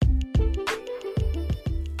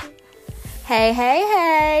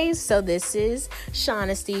Hey. So this is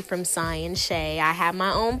Shaughnessy from Science Shay. I have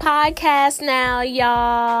my own podcast now,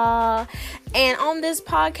 y'all. And on this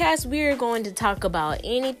podcast, we are going to talk about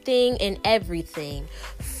anything and everything,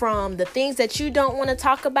 from the things that you don't want to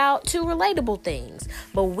talk about to relatable things.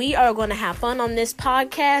 But we are going to have fun on this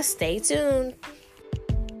podcast. Stay tuned.